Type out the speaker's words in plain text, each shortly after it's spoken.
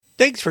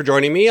Thanks for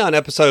joining me on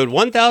episode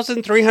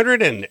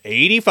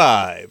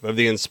 1385 of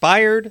the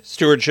Inspired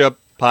Stewardship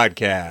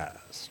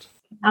Podcast.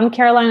 I'm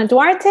Carolina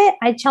Duarte.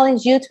 I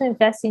challenge you to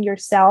invest in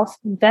yourself,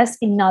 invest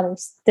in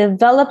others,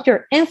 develop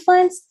your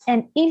influence,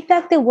 and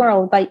impact the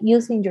world by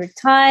using your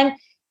time,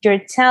 your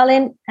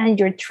talent, and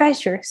your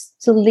treasures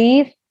to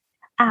live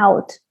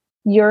out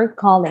your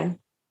calling.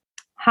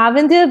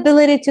 Having the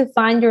ability to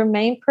find your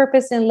main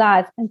purpose in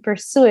life and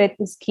pursue it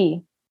is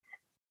key.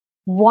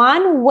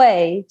 One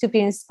way to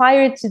be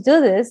inspired to do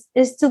this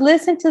is to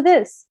listen to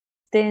this,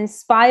 the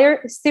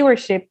Inspired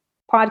Stewardship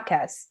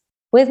Podcast,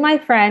 with my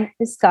friend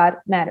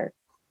Scott Matter.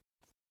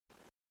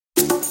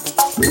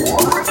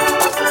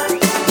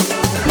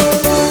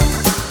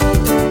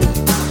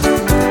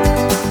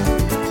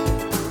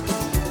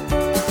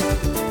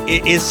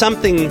 It is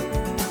something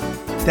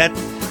that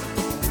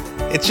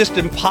it's just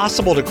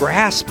impossible to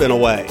grasp in a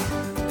way,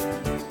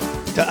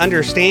 to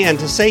understand,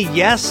 to say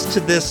yes to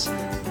this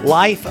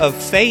life of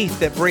faith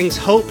that brings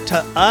hope to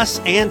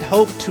us and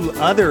hope to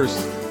others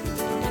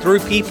through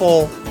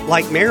people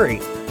like Mary,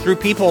 through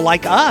people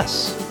like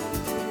us.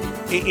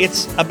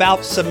 It's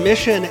about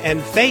submission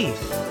and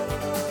faith.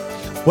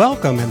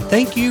 Welcome and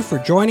thank you for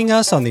joining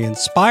us on the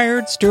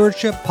Inspired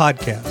Stewardship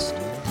Podcast.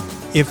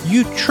 If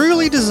you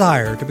truly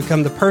desire to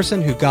become the person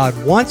who God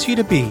wants you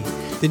to be,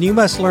 then you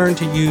must learn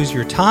to use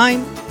your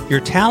time, your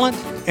talent,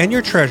 and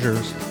your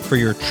treasures for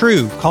your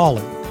true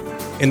calling.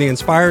 In the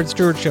Inspired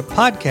Stewardship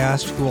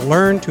Podcast, you will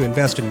learn to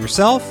invest in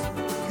yourself,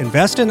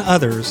 invest in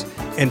others,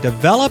 and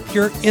develop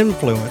your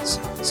influence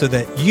so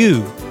that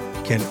you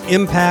can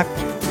impact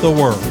the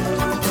world.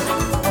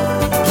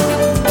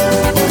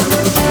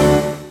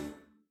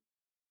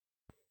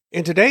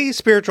 In today's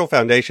Spiritual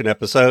Foundation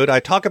episode, I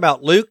talk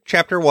about Luke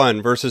chapter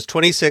 1, verses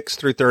 26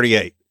 through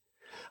 38.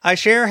 I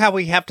share how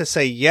we have to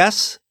say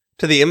yes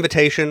to the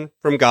invitation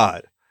from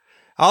God.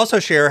 I also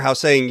share how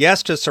saying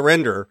yes to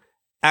surrender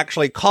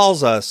actually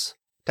calls us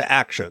to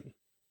action.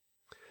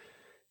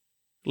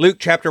 Luke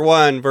chapter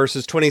 1,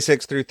 verses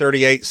 26 through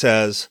 38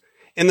 says,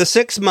 "In the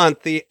 6th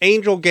month, the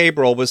angel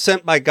Gabriel was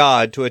sent by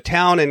God to a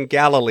town in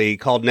Galilee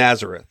called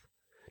Nazareth,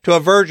 to a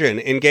virgin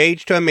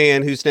engaged to a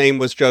man whose name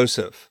was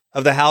Joseph,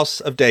 of the house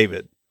of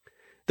David.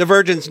 The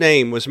virgin's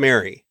name was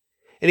Mary.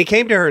 And he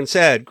came to her and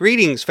said,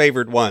 'Greetings,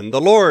 favored one,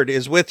 the Lord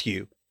is with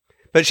you.'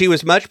 But she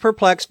was much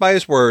perplexed by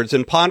his words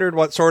and pondered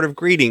what sort of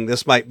greeting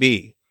this might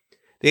be.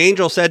 The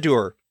angel said to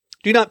her,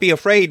 'Do not be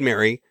afraid,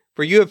 Mary,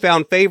 for you have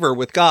found favor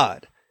with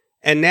God.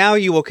 And now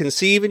you will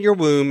conceive in your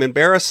womb and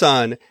bear a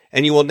son,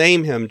 and you will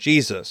name him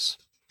Jesus.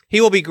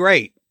 He will be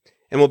great,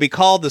 and will be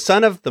called the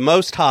Son of the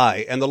Most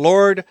High, and the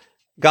Lord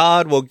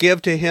God will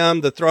give to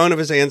him the throne of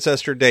his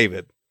ancestor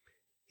David.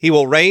 He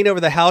will reign over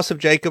the house of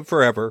Jacob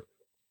forever,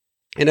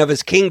 and of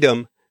his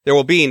kingdom there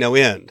will be no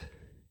end.'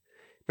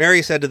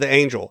 Mary said to the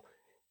angel,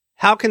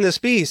 'How can this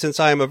be, since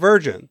I am a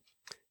virgin?'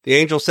 The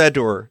angel said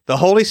to her, 'The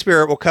Holy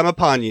Spirit will come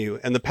upon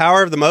you, and the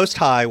power of the Most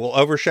High will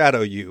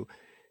overshadow you.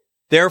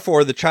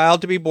 Therefore, the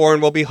child to be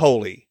born will be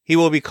holy. He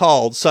will be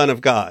called Son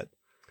of God.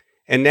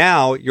 And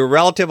now, your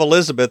relative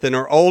Elizabeth in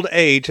her old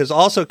age has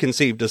also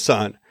conceived a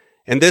son,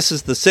 and this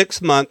is the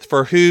 6th month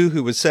for her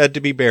who was said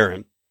to be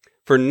barren.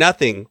 For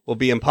nothing will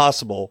be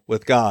impossible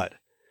with God.'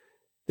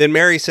 Then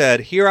Mary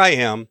said, 'Here I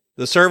am,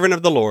 the servant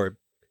of the Lord.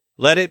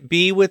 Let it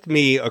be with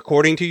me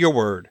according to your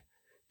word.'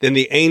 Then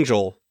the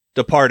angel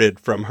departed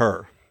from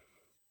her."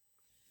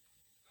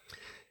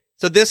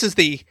 So this is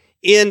the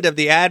end of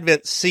the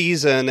Advent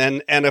season,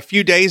 and a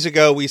few days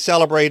ago we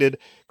celebrated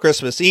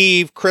Christmas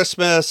Eve,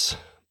 Christmas,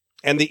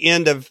 and the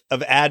end of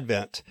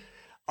Advent.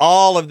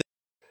 All of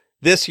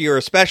this year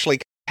especially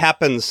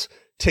happens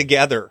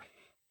together.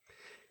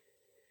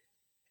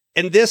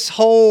 And this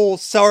whole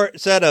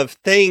set of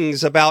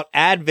things about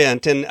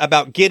Advent and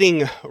about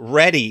getting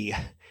ready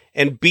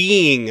and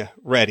being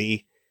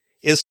ready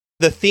is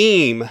the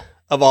theme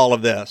of all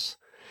of this.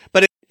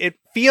 But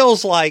it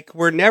feels like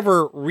we're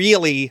never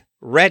really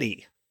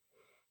ready.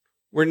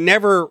 We're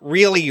never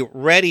really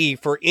ready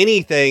for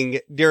anything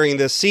during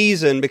this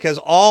season because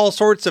all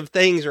sorts of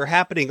things are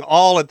happening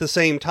all at the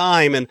same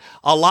time. And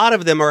a lot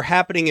of them are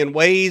happening in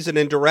ways and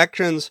in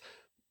directions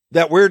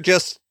that we're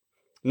just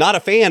not a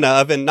fan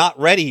of and not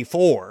ready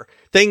for.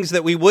 Things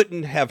that we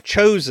wouldn't have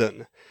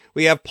chosen.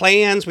 We have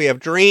plans, we have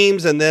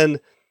dreams, and then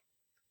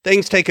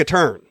things take a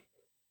turn.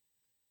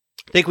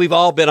 I think we've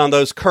all been on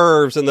those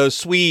curves and those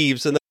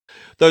sweeps and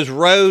those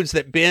roads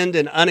that bend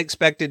in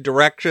unexpected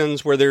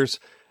directions where there's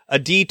a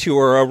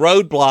detour, a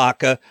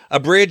roadblock, a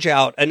bridge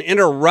out, an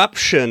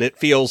interruption, it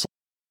feels,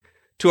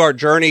 to our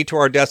journey, to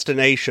our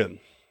destination.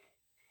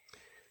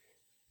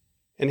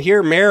 And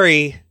here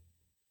Mary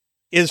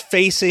is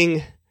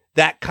facing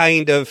that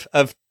kind of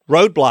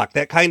roadblock,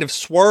 that kind of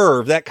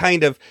swerve, that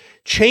kind of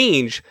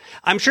change.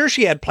 I'm sure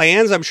she had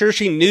plans. I'm sure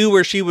she knew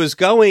where she was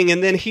going.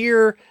 And then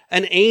here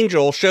an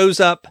angel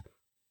shows up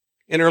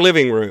in her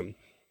living room.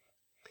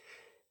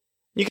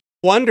 You can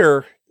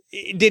wonder,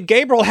 did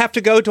Gabriel have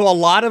to go to a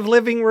lot of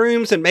living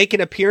rooms and make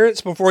an appearance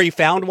before he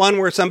found one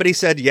where somebody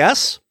said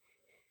yes?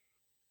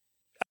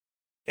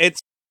 It's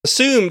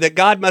assume that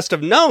God must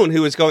have known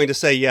who was going to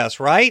say yes,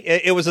 right?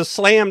 It was a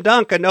slam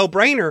dunk, a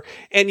no-brainer.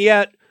 And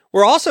yet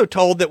we're also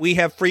told that we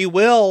have free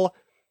will.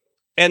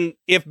 And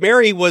if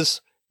Mary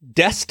was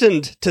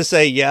destined to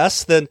say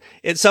yes, then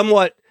it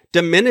somewhat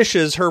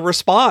diminishes her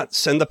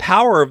response and the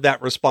power of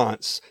that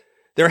response.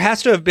 There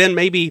has to have been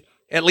maybe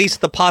at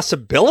least the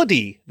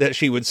possibility that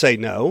she would say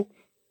no.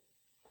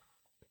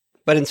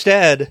 But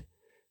instead,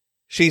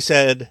 she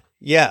said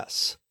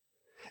yes.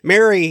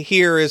 Mary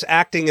here is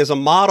acting as a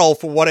model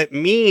for what it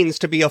means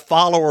to be a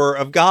follower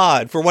of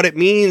God, for what it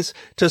means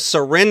to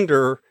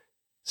surrender,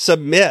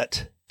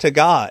 submit to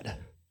God.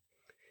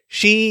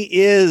 She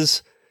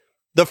is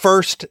the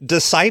first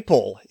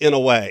disciple in a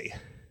way.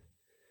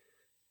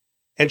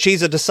 And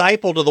she's a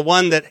disciple to the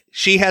one that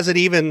she hasn't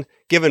even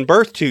given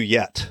birth to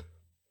yet.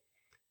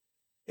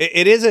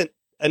 It isn't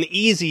an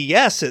easy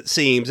yes, it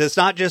seems. It's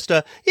not just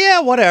a, yeah,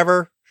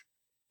 whatever.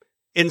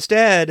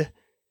 Instead,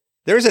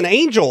 there's an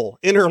angel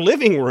in her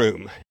living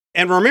room.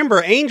 And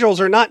remember, angels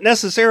are not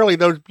necessarily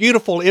those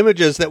beautiful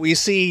images that we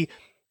see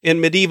in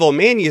medieval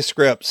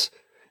manuscripts.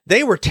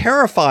 They were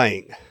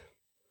terrifying.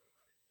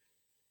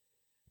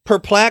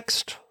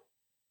 Perplexed,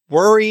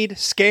 worried,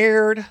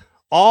 scared,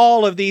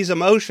 all of these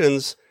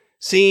emotions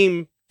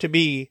seem to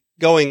be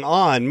going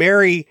on.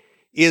 Mary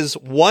is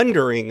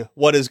wondering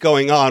what is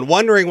going on,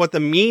 wondering what the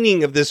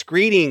meaning of this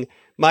greeting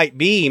might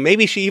be.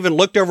 Maybe she even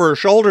looked over her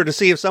shoulder to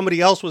see if somebody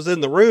else was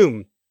in the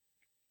room.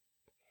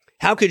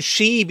 How could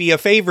she be a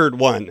favored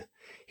one?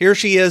 Here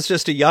she is,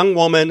 just a young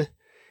woman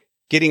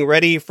getting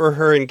ready for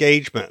her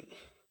engagement.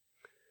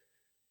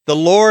 The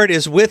Lord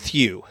is with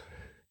you.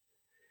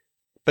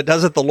 But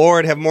doesn't the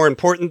Lord have more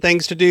important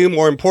things to do,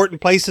 more important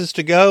places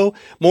to go,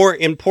 more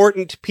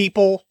important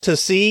people to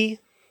see?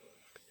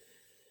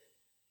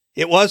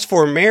 It was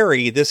for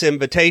Mary, this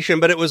invitation,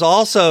 but it was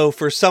also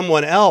for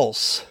someone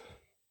else.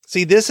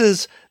 See, this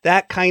is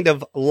that kind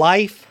of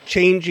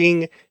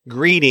life-changing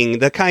greeting,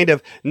 the kind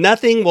of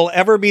nothing will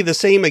ever be the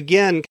same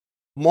again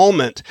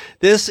moment.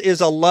 This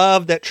is a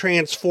love that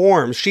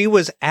transforms. She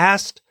was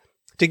asked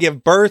to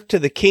give birth to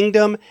the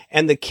kingdom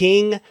and the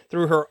king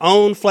through her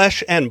own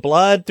flesh and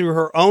blood, through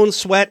her own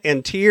sweat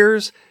and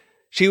tears.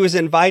 She was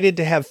invited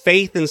to have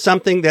faith in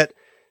something that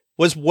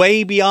was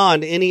way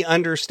beyond any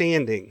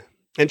understanding.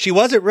 And she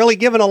wasn't really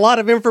given a lot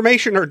of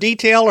information or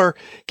detail or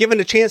given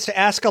a chance to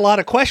ask a lot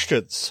of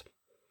questions.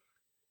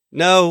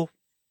 No,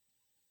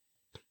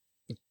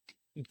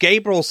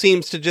 Gabriel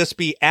seems to just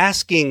be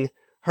asking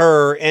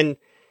her, and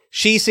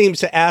she seems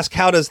to ask,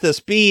 how does this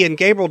be? And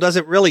Gabriel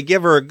doesn't really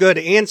give her a good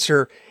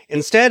answer.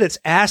 Instead, it's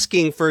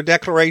asking for a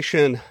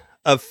declaration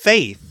of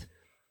faith.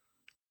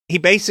 He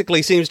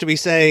basically seems to be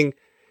saying,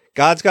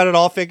 God's got it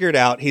all figured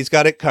out. He's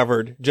got it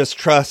covered. Just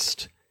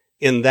trust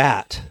in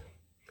that.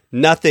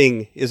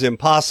 Nothing is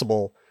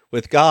impossible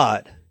with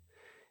God.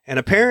 And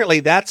apparently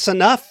that's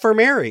enough for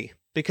Mary,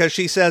 because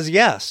she says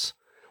yes.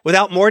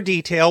 Without more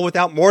detail,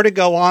 without more to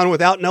go on,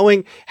 without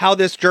knowing how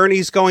this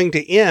journey's going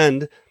to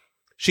end,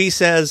 she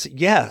says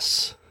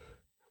yes.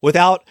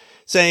 Without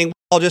saying,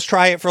 I'll just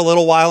try it for a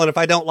little while, and if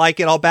I don't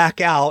like it, I'll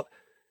back out.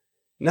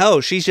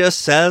 No, she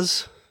just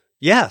says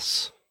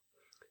yes.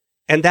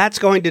 And that's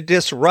going to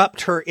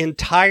disrupt her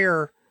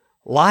entire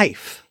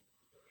life.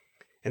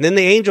 And then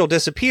the angel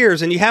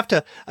disappears, and you have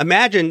to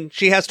imagine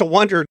she has to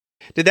wonder,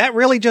 did that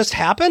really just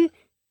happen?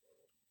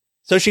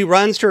 So she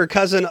runs to her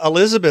cousin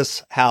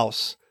Elizabeth's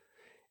house.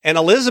 And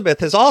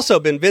Elizabeth has also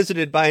been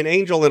visited by an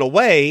angel in a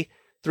way,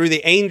 through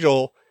the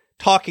angel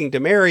talking to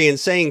Mary and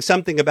saying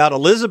something about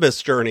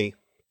Elizabeth's journey.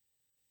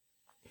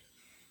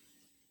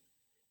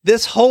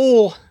 This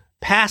whole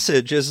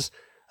passage is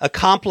a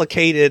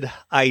complicated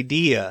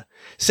idea.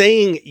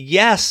 Saying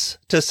yes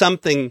to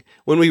something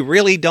when we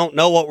really don't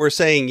know what we're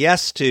saying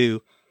yes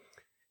to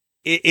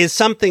is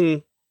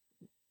something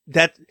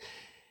that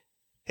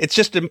it's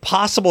just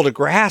impossible to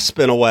grasp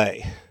in a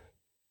way,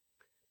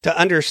 to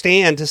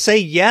understand, to say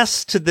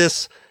yes to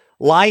this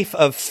life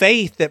of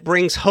faith that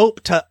brings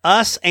hope to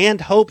us and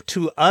hope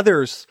to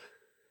others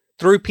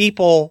through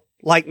people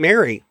like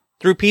Mary,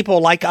 through people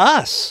like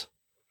us.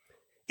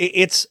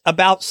 It's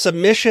about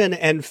submission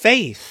and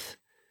faith.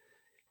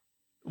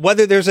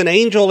 Whether there's an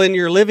angel in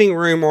your living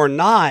room or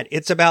not,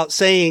 it's about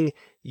saying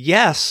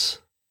yes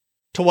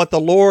to what the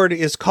Lord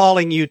is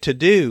calling you to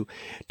do,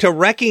 to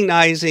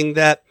recognizing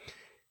that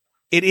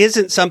it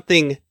isn't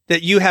something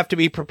that you have to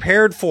be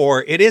prepared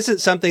for. It isn't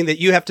something that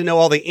you have to know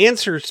all the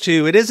answers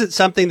to. It isn't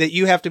something that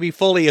you have to be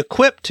fully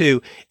equipped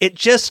to. It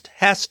just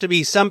has to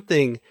be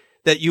something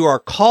that you are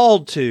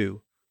called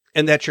to,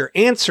 and that your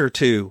answer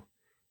to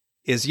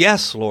is,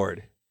 yes,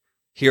 Lord,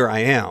 here I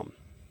am.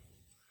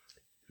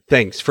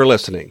 Thanks for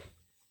listening.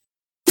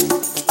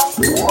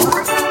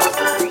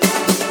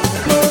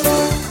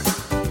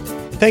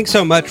 Thanks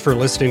so much for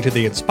listening to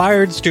the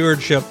Inspired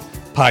Stewardship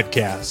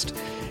Podcast.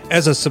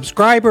 As a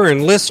subscriber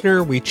and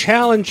listener, we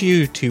challenge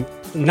you to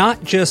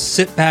not just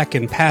sit back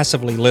and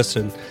passively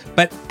listen,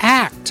 but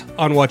act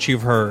on what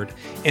you've heard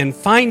and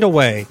find a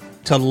way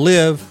to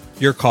live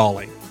your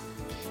calling.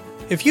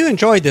 If you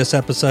enjoyed this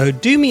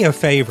episode, do me a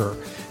favor.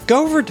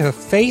 Go over to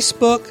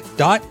facebook.com/inspired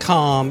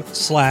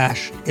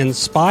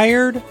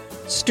facebook.com/inspired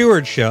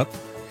stewardship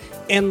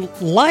and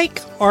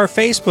like our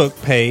Facebook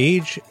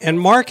page and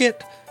mark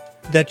it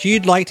that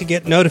you'd like to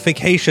get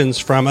notifications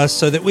from us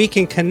so that we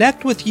can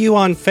connect with you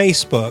on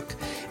Facebook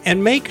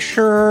and make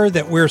sure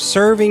that we're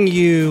serving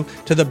you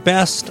to the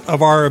best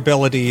of our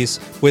abilities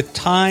with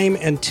time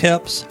and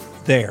tips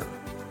there.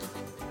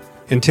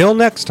 Until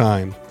next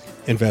time,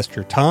 invest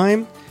your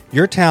time,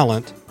 your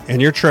talent,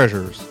 and your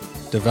treasures.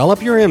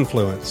 Develop your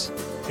influence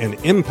and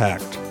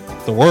impact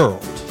the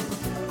world.